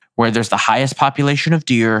trip, where there's the highest population of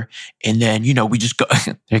deer. And then, we just go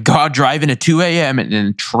out driving at 2 a.m. and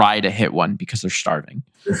then try to hit one because they're starving.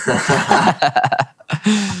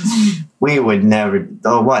 We would never.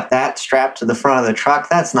 That strapped to the front of the truck?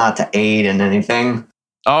 That's not to aid in anything.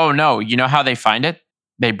 Oh, no. You know how they find it?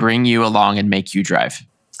 They bring you along and make you drive.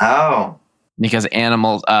 Oh. Because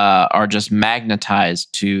animals are just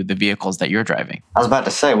magnetized to the vehicles that you're driving. I was about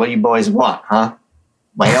to say, what do you boys want, huh?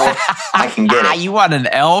 My elk, I can get it. You want an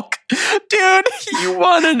elk? Dude, you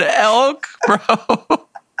want an elk, bro? Oh,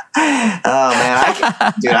 man.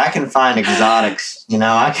 I can find exotics. You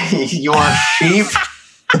want sheep?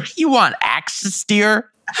 You want axis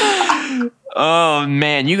deer? Oh,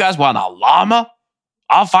 man. You guys want a llama?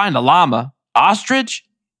 I'll find a llama. Ostrich?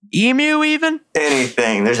 Emu even?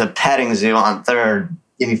 Anything. There's a petting zoo on 3rd.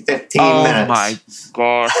 Give me 15 minutes. Oh, my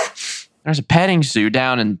gosh. There's a petting zoo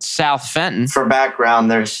down in South Fenton. For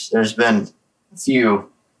background, there's been a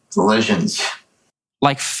few collisions.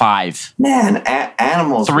 Like 5. Man,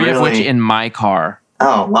 animals 3 really... of which in my car.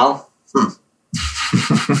 Oh, well.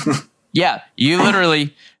 Yeah, you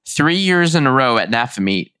literally 3 years in a row at NAFA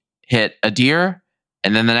meet hit a deer,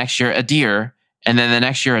 and then the next year a deer, and then the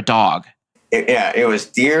next year a dog. It was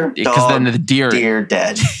deer, dog, because then the deer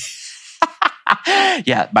dead.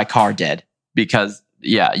 Yeah, my car dead because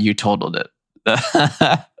you totaled it.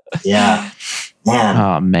 Yeah, man.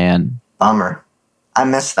 Oh man, bummer. I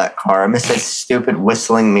miss that car. I miss that stupid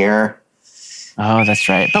whistling mirror. Oh, that's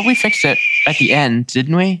right. But we fixed it at the end,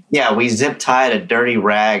 didn't we? Yeah, we zip tied a dirty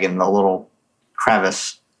rag in the little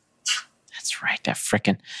crevice. That's right. That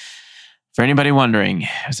frickin'. For anybody wondering, it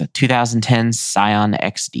was a 2010 Scion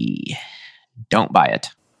XD. Don't buy it.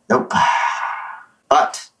 Nope.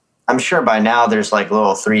 But I'm sure by now there's like a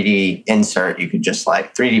little 3D insert. You could just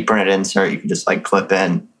 3D printed insert. You could just clip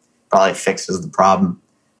in. Probably fixes the problem.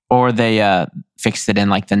 Or they fixed it in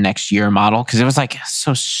the next year model because it was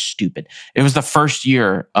so stupid. It was the first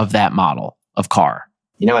year of that model of car.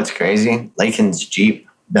 You know what's crazy? Lakin's Jeep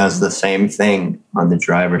does the same thing on the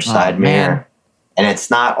driver's side mirror. And it's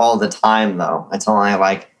not all the time though. It's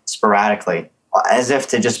only sporadically, as if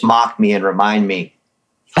to just mock me and remind me.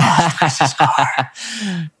 This car.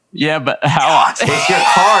 Yeah, but how? It's your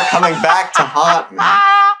car coming back to haunt me.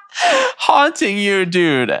 Haunting you,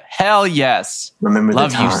 dude. Hell yes. Remember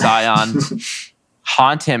Love the time. you, Scion.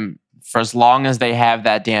 Haunt him for as long as they have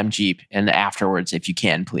that damn Jeep and afterwards, if you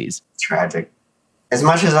can, please. Tragic. As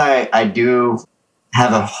much as I do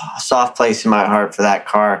have a soft place in my heart for that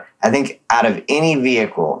car, I think out of any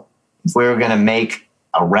vehicle, if we were going to make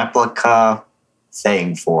a replica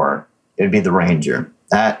thing for, it would be the Ranger.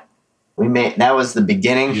 That was the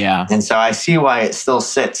beginning. Yeah. And so I see why it still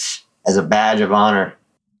sits as a badge of honor.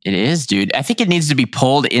 It is, dude. I think it needs to be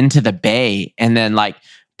pulled into the bay and then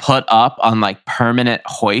put up on permanent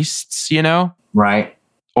hoists, Right.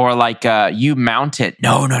 Or you mount it.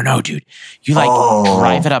 No, dude. You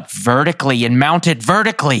drive it up vertically and mount it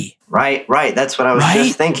vertically. Right. That's what I was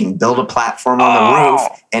just thinking. Build a platform on the roof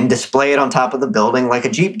and display it on top of the building like a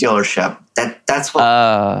Jeep dealership. That's what.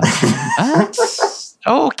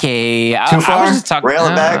 Okay. Too far? I was just talking. Rail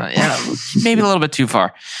it back? Maybe a little bit too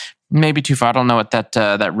far. Maybe too far. I don't know what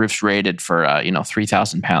that roof's rated for.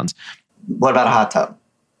 3,000 pounds. What about a hot tub?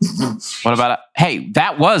 What about hey,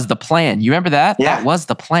 that was the plan. You remember that? Yeah. That was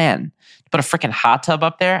the plan. Put a freaking hot tub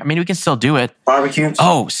up there. I mean, we can still do it. Barbecues.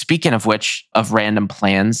 Oh, speaking of which, of random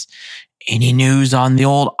plans, any news on the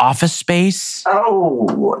old Office Space?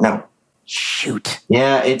 Oh, no. Shoot.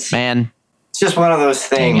 Yeah, it's just one of those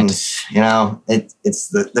things, you know. It's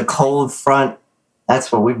the cold front. That's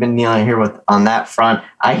what we've been dealing here with on that front.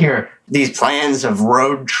 I hear these plans of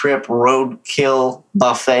road trip, roadkill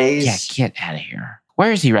buffets. Yeah, get out of here.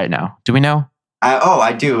 Where is he right now? Do we know?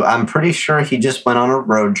 I do. I'm pretty sure he just went on a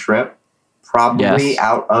road trip, probably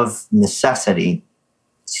out of necessity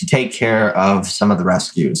to take care of some of the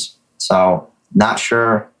rescues. So, not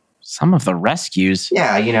sure. Some of the rescues?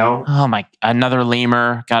 Yeah, you know. Oh my, another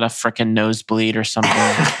lemur got a freaking nosebleed or something.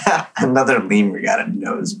 Another lemur got a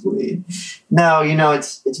nosebleed. No, you know,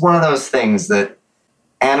 it's one of those things that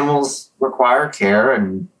animals require care,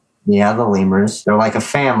 and yeah, the lemurs, they're like a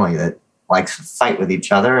family that likes to fight with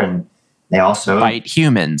each other, and they also bite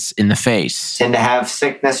humans in the face. Tend to have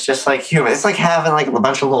sickness just like humans. It's like having like a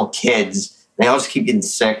bunch of little kids. They all just keep getting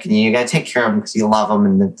sick, and you got to take care of them because you love them,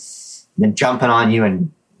 and then jumping on you,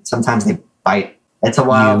 and sometimes they bite. It's a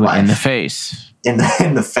wild life. In the face. In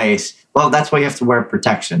the face. Well, that's why you have to wear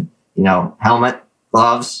protection. You know, helmet,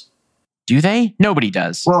 gloves. Do they? Nobody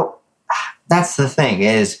does. Well, that's the thing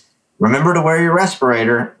is, remember to wear your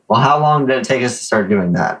respirator. Well, how long did it take us to start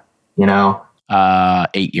doing that? You know?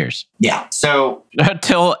 8 years. Yeah. So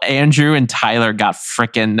until Andrew and Tyler got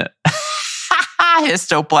frickin'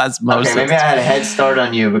 histoplasmosis. Okay, maybe I had a head start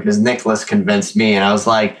on you because Nicholas convinced me, and I was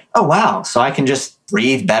like, "Oh wow, so I can just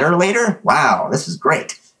breathe better later? Wow, this is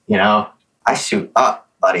great." You know, I suit up,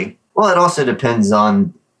 buddy. Well, it also depends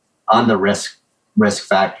on the risk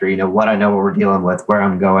factor. You know, what I know, what we're dealing with, where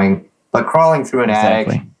I'm going. But crawling through an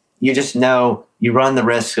attic, you just know you run the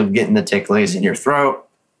risk of getting the ticklies in your throat.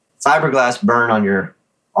 Fiberglass burn on your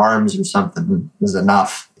arms or something is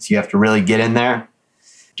enough. If you have to really get in there,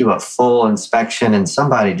 do a full inspection, and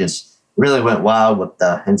somebody just really went wild with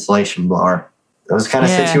the insulation blower. Those kind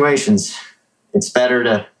of situations, it's better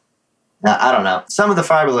to, I don't know. Some of the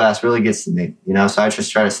fiberglass really gets to me, you know, so I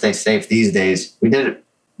just try to stay safe these days. We did it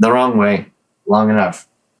the wrong way long enough.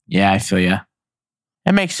 Yeah, I feel you.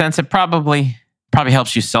 It makes sense. It probably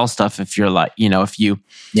helps you sell stuff if you're like, you know, if you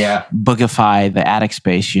boogify the attic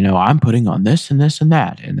space, you know, I'm putting on this and this and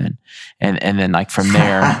that. And then like from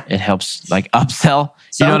there, it helps like upsell.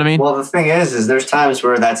 You know what I mean? Well, the thing is there's times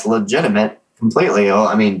where that's legitimate completely.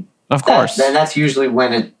 I mean, of course. Then that's usually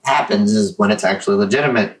when it happens is when it's actually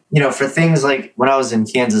legitimate. You know, for things like when I was in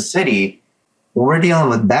Kansas City, when we're dealing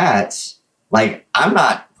with bats, like I'm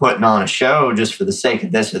not putting on a show just for the sake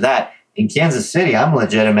of this or that. In Kansas City, I'm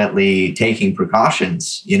legitimately taking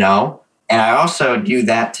precautions, you know? And I also do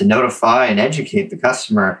that to notify and educate the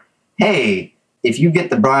customer, hey, if you get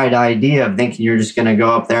the bright idea of thinking you're just going to go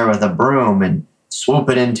up there with a broom and swoop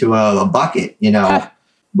it into a bucket, you know,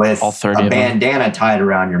 with a bandana tied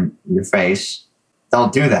around your face,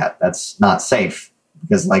 don't do that. That's not safe.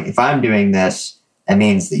 Because, like, if I'm doing this, that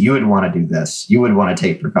means that you would want to do this. You would want to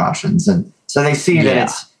take precautions. And so they see that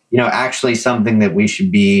it's, you know, actually something that we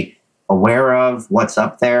should be aware of, what's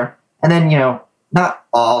up there. And then, you know, not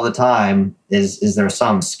all the time is there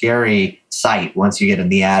some scary sight once you get in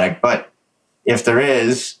the attic. But if there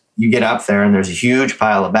is, you get up there and there's a huge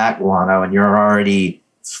pile of bat guano and you're already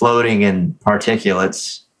floating in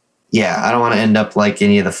particulates. Yeah, I don't want to end up like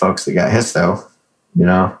any of the folks that got histo, you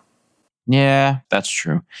know? Yeah, that's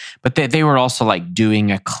true. But they were also like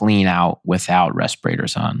doing a clean out without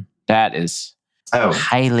respirators on. That is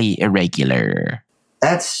highly irregular.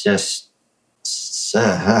 That's just...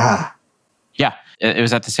 Yeah, it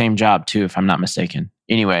was at the same job too, if I'm not mistaken.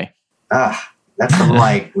 Anyway. That's some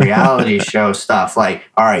like reality show stuff. Like,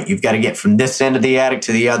 all right, you've got to get from this end of the attic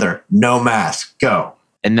to the other. No mask. Go.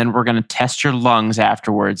 And then we're going to test your lungs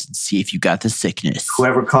afterwards and see if you got the sickness.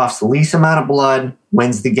 Whoever coughs the least amount of blood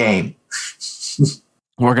wins the game.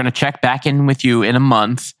 We're going to check back in with you in a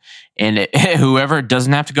month. And whoever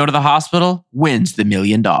doesn't have to go to the hospital wins the $1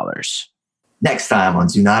 million. Next time on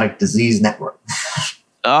Zoonotic Disease Network.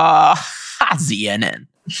 ZNN.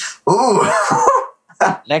 Ooh.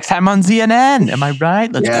 Next time on ZNN. Am I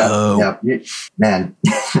right? Let's go. Yeah. Man,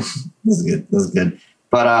 this is good.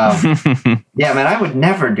 But yeah, man, I would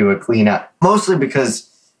never do a cleanup. Mostly because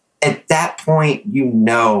at that point, you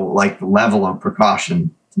know, like the level of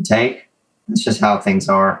precaution to take. It's just how things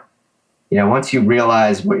are. You know, once you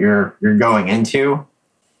realize what you're going into,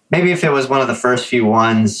 maybe if it was one of the first few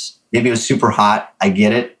ones, maybe it was super hot. I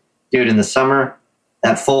get it. Dude, in the summer,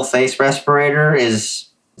 that full face respirator is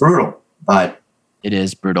brutal, but... It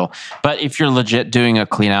is brutal. But if you're legit doing a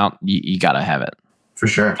clean out, you got to have it. For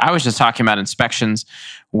sure. I was just talking about inspections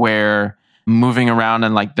where moving around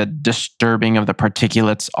and like the disturbing of the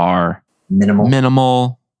particulates are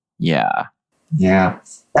minimal. Yeah. Yeah.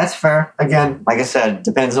 That's fair. Again, like I said,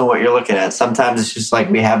 depends on what you're looking at. Sometimes it's just like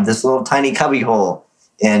we have this little tiny cubby hole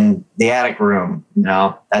in the attic room.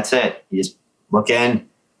 That's it. You just look in.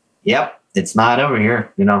 Yep, it's not over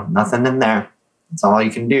here. Nothing in there. That's all you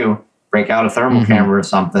can do. Break out a thermal camera or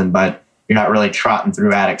something, but you're not really trotting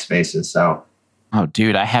through attic spaces. So, oh,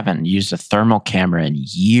 dude, I haven't used a thermal camera in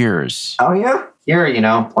years. Oh, yeah. Here,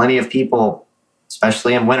 plenty of people,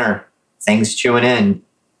 especially in winter, things chewing in.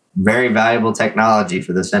 Very valuable technology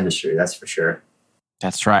for this industry, that's for sure.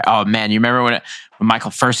 That's right. Oh, man, you remember when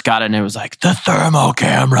Michael first got it and it was like, the thermal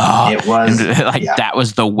camera? It was. That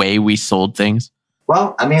was the way we sold things?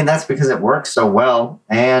 Well, I mean, that's because it works so well.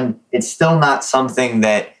 And it's still not something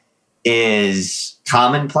that is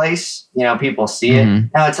commonplace. People see it.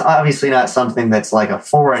 Now, it's obviously not something that's like a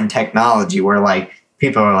foreign technology where like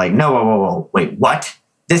people are like, no, whoa, wait, what?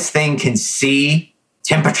 This thing can see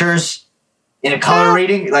temperatures in a color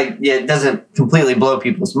reading? Like, yeah, it doesn't completely blow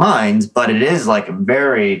people's minds, but it is like a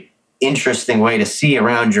very interesting way to see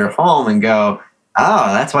around your home and go,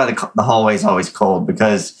 oh, that's why the hallway is always cold,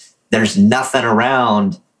 because there's nothing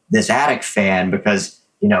around this attic fan because,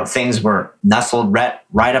 things were nestled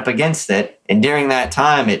right up against it. And during that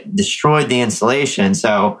time, it destroyed the insulation.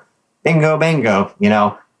 So bingo,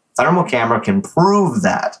 thermal camera can prove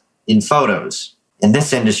that in photos. In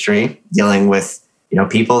this industry, dealing with,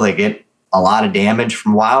 people that get a lot of damage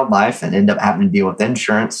from wildlife and end up having to deal with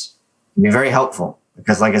insurance, can be very helpful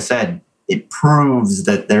because, like I said, it proves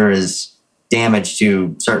that there is damage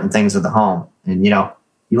to certain things of the home. And,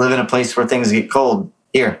 you live in a place where things get cold.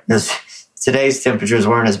 Here, today's temperatures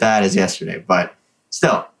weren't as bad as yesterday, but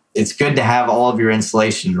still, it's good to have all of your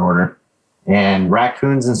insulation in order. And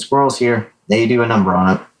raccoons and squirrels here, they do a number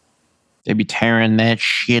on it. They be tearing that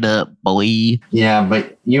shit up, boy. Yeah,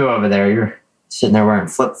 but you over there, you're sitting there wearing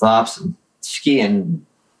flip-flops and skiing,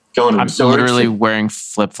 going to I'm literally wearing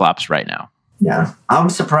flip-flops right now. Yeah. I'm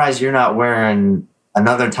surprised you're not wearing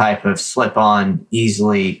another type of slip-on,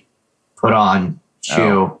 easily put-on shoe.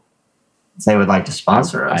 Oh. If they would like to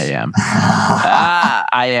sponsor us. I am.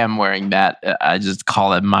 I am wearing that. I just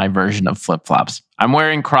call it my version of flip-flops. I'm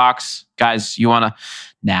wearing Crocs. Guys,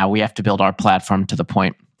 now we have to build our platform to the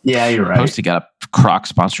point. Yeah, you're right. Supposed to get a Croc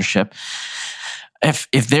sponsorship. If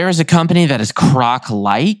there is a company that is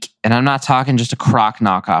Croc-like, and I'm not talking just a Croc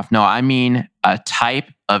knockoff. No, I mean a type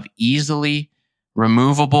of easily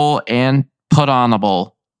removable and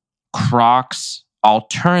put-onable Crocs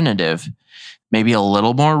alternative, maybe a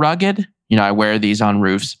little more rugged. I wear these on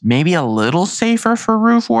roofs. Maybe a little safer for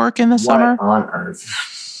roof work in the summer. What on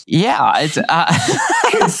earth? Yeah, it's.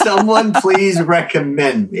 Can someone please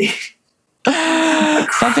recommend me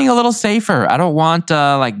something a little safer? I don't want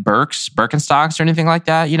like Birkenstocks or anything like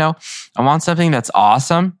that. I want something that's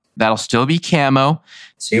awesome that'll still be camo.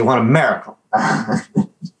 So you want a miracle?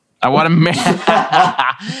 I want a miracle.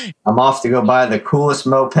 I'm off to go buy the coolest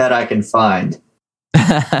moped I can find.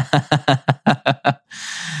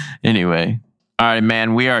 Anyway, all right,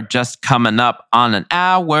 man. We are just coming up on an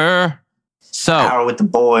hour. So, Hour with the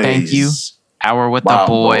boys. Thank you. Hour with the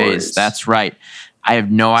boys. That's right. I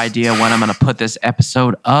have no idea when I'm going to put this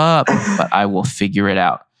episode up, but I will figure it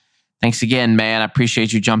out. Thanks again, man. I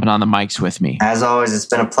appreciate you jumping on the mics with me. As always, it's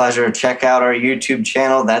been a pleasure. Check out our YouTube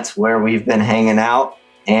channel. That's where we've been hanging out,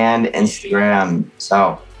 and Instagram.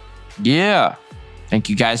 So, yeah. Thank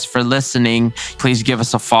you guys for listening. Please give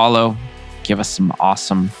us a follow. Give us some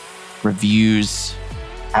awesome reviews.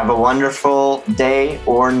 Have a wonderful day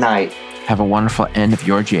or night. Have a wonderful end of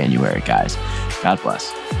your January, guys. God bless.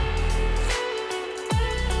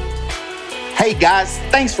 Hey guys,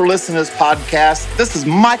 thanks for listening to this podcast. This is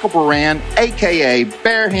Michael Baran, aka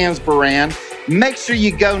Bare Hands Baran. Make sure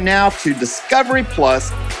you go now to Discovery Plus,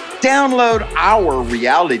 download our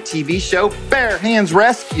reality TV show, Bare Hands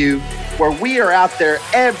Rescue, where we are out there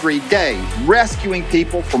every day rescuing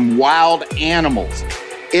people from wild animals.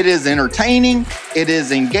 It is entertaining, it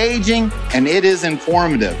is engaging, and it is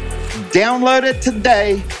informative. Download it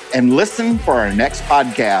today and listen for our next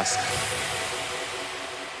podcast.